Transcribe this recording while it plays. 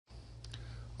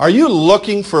Are you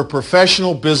looking for a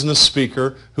professional business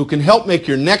speaker who can help make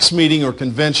your next meeting or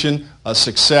convention a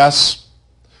success?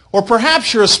 Or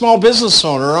perhaps you're a small business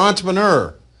owner or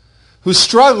entrepreneur who's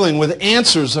struggling with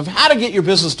answers of how to get your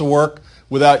business to work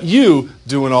without you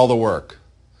doing all the work.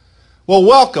 Well,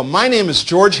 welcome. My name is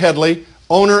George Headley,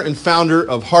 owner and founder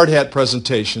of HardHat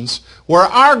Presentations, where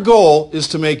our goal is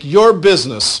to make your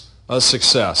business a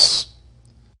success.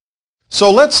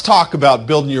 So let's talk about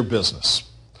building your business.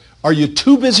 Are you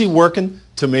too busy working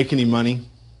to make any money?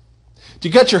 Do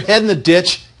you got your head in the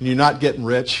ditch and you're not getting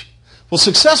rich? Well,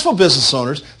 successful business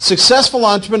owners, successful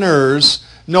entrepreneurs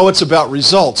know it's about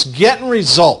results, getting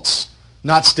results,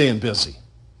 not staying busy.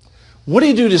 What do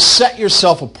you do to set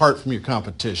yourself apart from your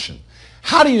competition?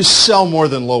 How do you sell more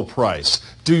than low price?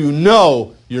 Do you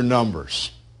know your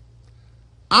numbers?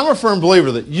 I'm a firm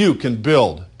believer that you can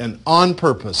build an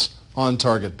on-purpose,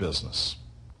 on-target business.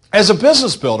 As a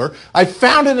business builder, I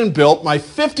founded and built my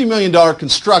 $50 million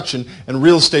construction and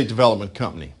real estate development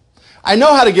company. I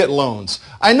know how to get loans.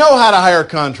 I know how to hire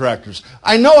contractors.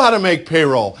 I know how to make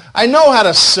payroll. I know how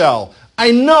to sell.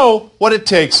 I know what it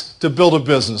takes to build a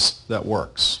business that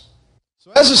works.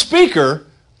 So as a speaker,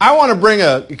 I want to bring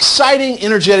an exciting,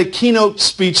 energetic keynote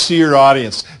speech to your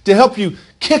audience to help you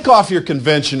kick off your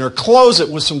convention or close it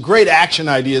with some great action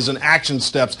ideas and action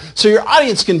steps so your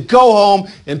audience can go home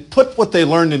and put what they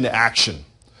learned into action.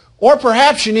 Or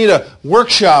perhaps you need a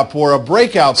workshop or a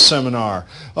breakout seminar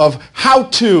of how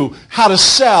to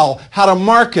sell, how to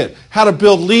market, how to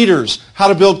build leaders, how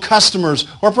to build customers,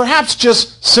 or perhaps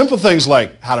just simple things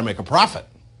like how to make a profit.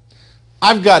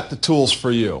 I've got the tools for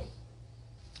you.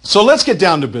 So let's get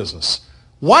down to business.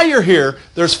 While you're here,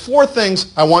 there's 4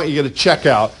 things I want you to check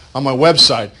out on my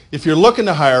website if you're looking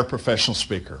to hire a professional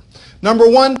speaker. Number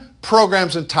 1,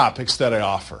 programs and topics that I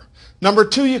offer. Number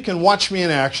 2, you can watch me in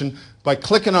action by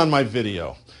clicking on my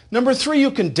video. Number 3,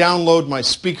 you can download my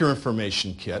speaker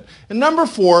information kit. And number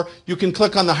 4, you can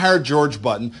click on the Hire George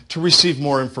button to receive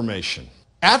more information.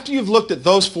 After you've looked at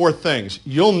those 4 things,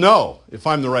 you'll know if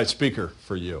I'm the right speaker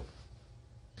for you.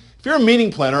 If you're a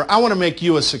meeting planner, I want to make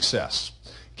you a success.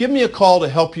 Give me a call to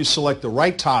help you select the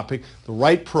right topic, the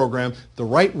right program, the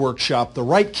right workshop, the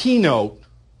right keynote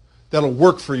that'll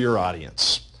work for your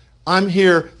audience. I'm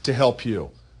here to help you.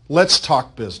 Let's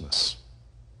talk business.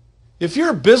 If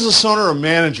you're a business owner or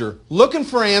manager looking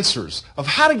for answers of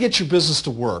how to get your business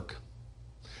to work,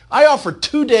 I offer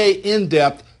 2-day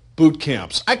in-depth boot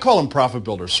camps. I call them Profit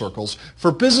Builder Circles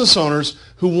for business owners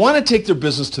who want to take their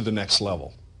business to the next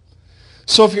level.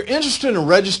 So if you're interested in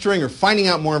registering or finding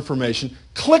out more information,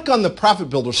 click on the Profit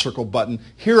Builder Circle button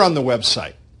here on the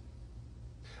website.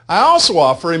 I also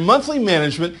offer a monthly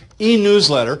management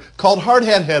e-newsletter called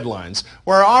HardHat Headlines,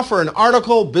 where I offer an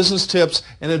article, business tips,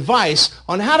 and advice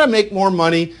on how to make more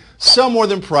money, sell more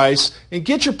than price, and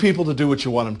get your people to do what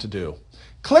you want them to do.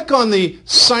 Click on the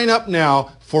Sign Up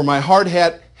Now for my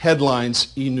HardHat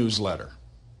Headlines e-newsletter.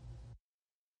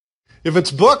 If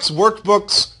it's books,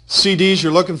 workbooks, CDs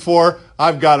you're looking for,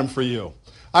 I've got them for you.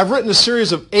 I've written a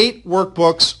series of 8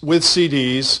 workbooks with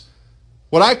CDs,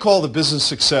 what I call the Business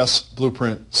Success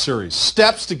Blueprint series.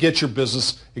 Steps to get your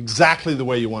business exactly the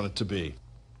way you want it to be.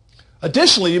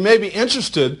 Additionally, you may be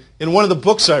interested in one of the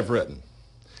books I've written.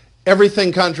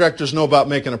 Everything Contractors Know About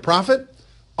Making a Profit,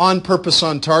 On Purpose,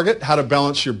 On Target, How to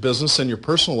Balance Your Business and Your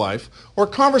Personal Life, or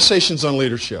Conversations on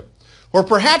Leadership. Or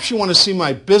perhaps you want to see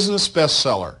my business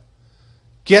bestseller,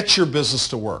 Get Your Business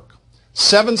to Work.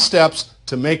 7 steps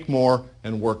to make more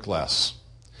and work less.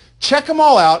 Check them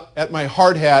all out at my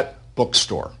HardHat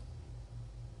bookstore.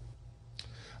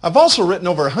 I've also written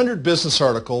over 100 business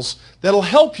articles that'll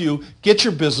help you get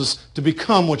your business to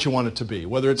become what you want it to be.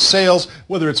 Whether it's sales,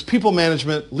 whether it's people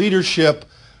management, leadership,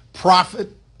 profit,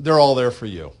 they're all there for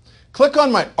you. Click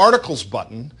on my articles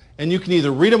button and you can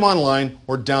either read them online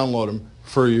or download them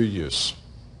for your use.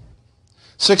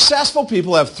 Successful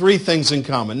people have 3 things in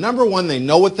common. Number 1, they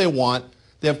know what they want.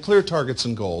 They have clear targets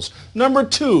and goals. Number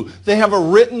 2, they have a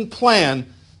written plan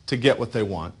to get what they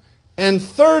want. And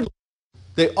thirdly,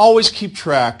 they always keep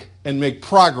track and make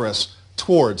progress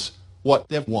towards what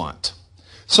they want.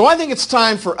 So I think it's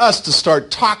time for us to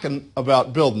start talking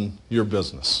about building your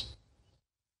business.